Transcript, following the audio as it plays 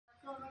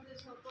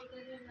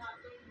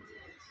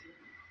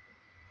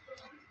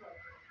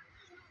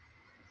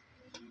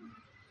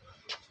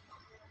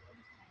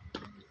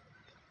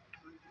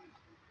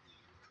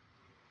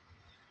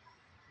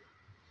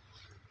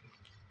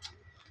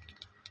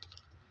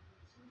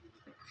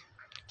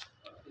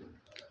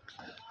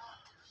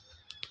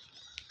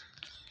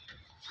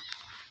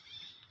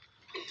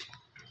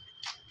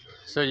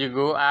So you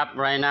go up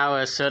right now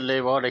a third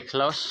level, they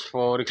close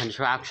for the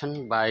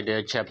construction by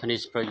the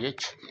Japanese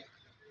project.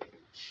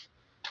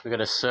 We got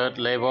a third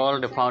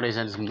level, the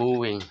foundation is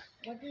moving.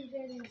 What is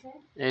there inside?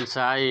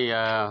 Inside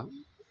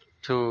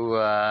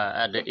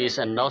at the east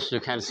and north you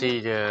can see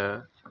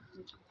the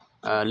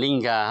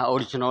linga,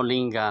 original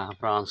linga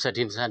from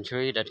 13th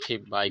century that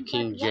kept by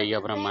King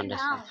Jayavarman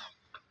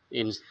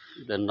in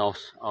the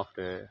north of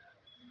the,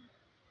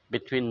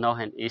 between north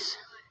and east.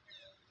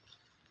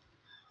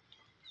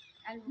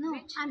 No,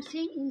 I'm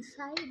saying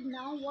inside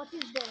now. What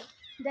is there?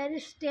 There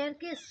is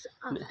staircase.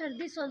 After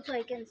this also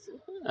I can see.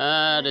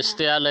 The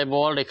stair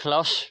level they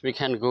close. We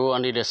can go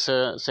only the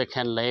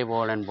second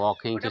level and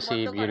walking to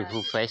see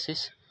beautiful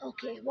faces.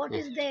 Okay, what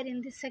is there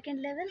in the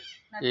second level?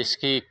 This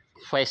key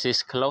face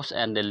is closed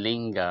and the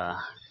linga.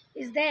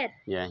 Is there?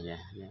 Yeah.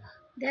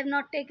 They have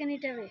not taken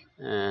it away.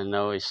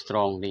 No, it's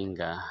strong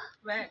linga.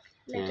 Let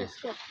us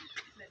go.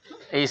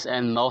 East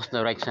and north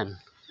direction.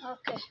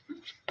 Okay.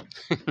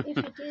 If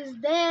it is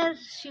there,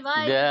 Shiva.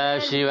 The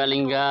Shiva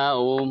linga,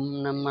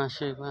 Om Namah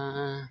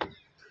Shiva.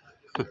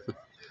 If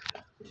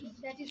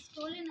that is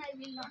stolen, I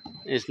will not.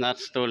 It's not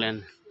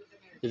stolen.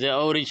 The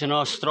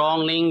original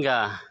strong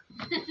linga.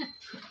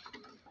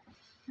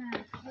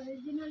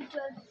 Original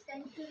 12th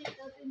century,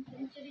 13th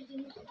century.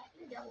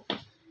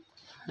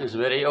 It's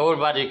very old,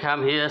 but you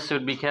come here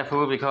should be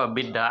careful because a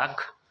bit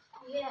dark.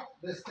 Yeah.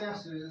 The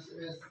statue is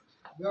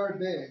very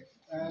big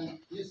and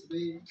used to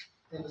be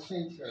in the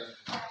center.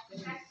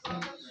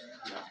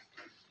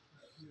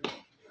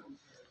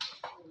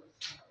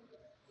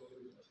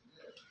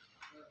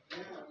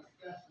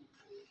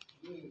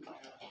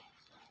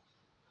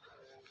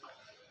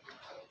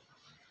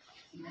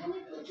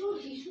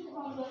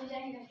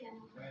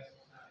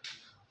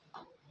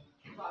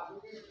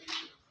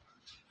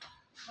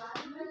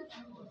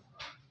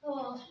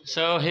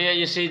 So here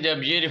you see the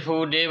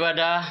beautiful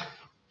Devada,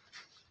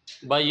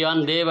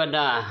 Bayon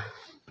Devada.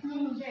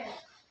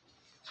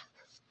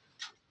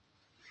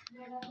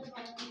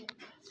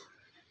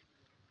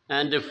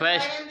 And the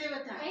first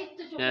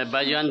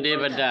Bayon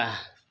Devada.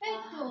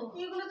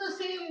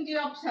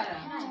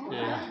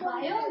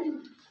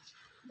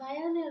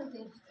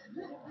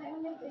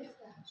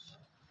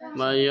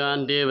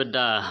 Bayon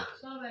Devada.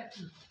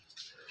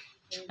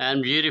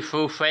 And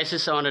beautiful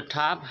faces on the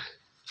top.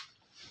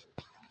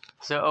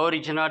 So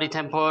originally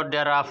temple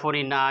there are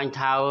 49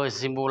 towers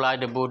symbolize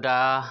the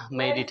Buddha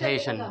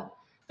meditation.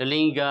 The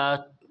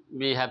linga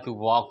we have to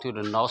walk to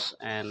the north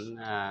and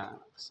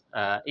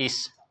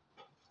east.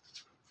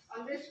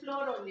 On this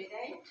floor only,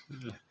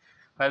 right?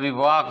 When we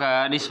walk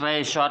this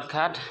way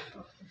shortcut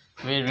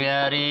with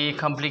very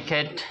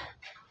complicated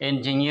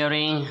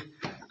engineering.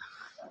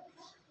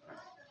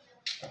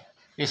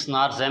 It's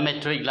not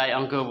symmetric like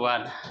Angkor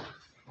Wat.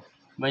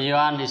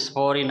 Beyond this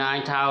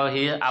 49 tower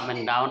here, up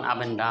and down,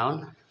 up and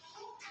down.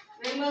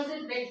 When was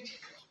it built?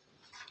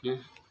 Yeah.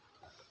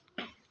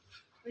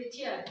 Which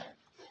year?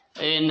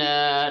 In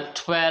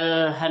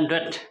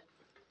 1200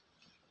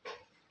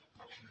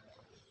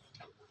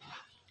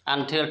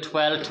 until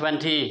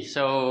 1220,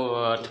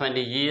 so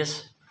 20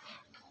 years.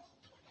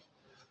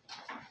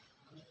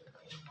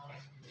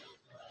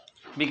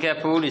 Be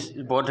careful, it's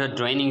water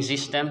draining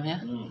system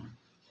here.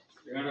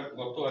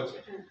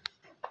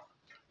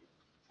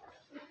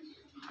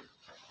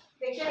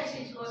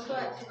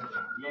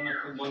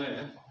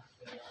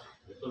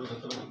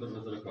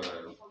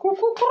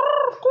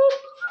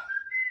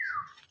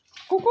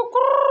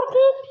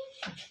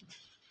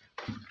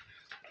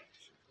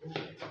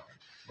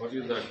 What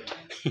is that?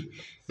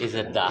 It's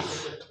a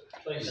dove.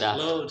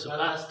 Loads of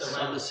pasta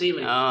on the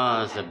ceiling.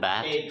 Oh, it's a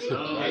bat. 8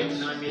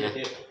 9 meter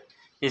deep.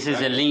 This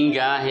is a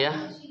linga here.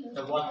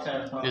 The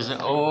water from This is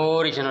an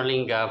original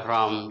linga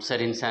from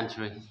 13th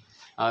century.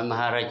 Our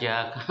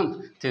Maharaja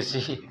come to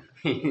see.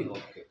 You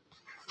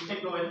can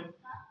go in.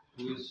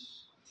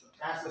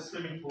 That's the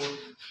swimming pool.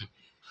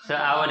 So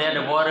out there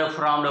the water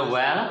from the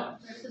well,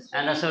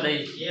 and also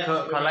they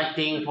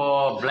collecting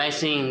for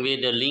blessing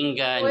with the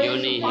linga and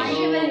yoni.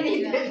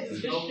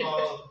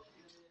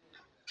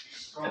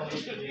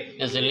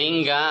 It's a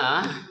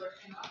linga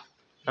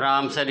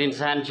from 17th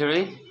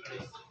century.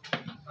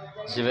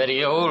 It's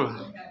very old,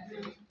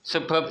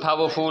 super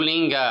powerful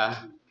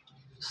linga.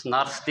 It's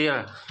not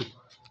still.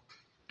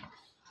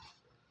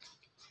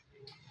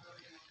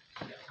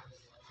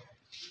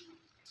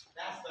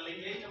 That's the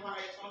lingam one I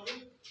told you.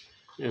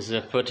 It's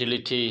a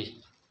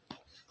fertility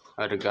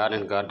of the god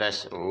and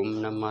goddess.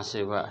 Om Namah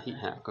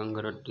Shivaya.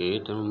 Kangarati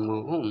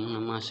Taprohm. Om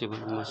Namah Shivaya.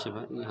 Namah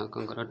Shivaya.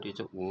 Kangarati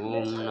Taprohm.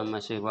 Om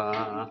Namah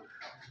Shivaya.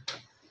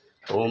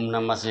 Om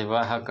Namah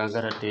Shivaya.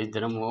 Kangarati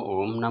Taprohm.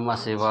 Om Namah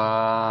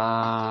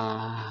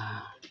Shivaya.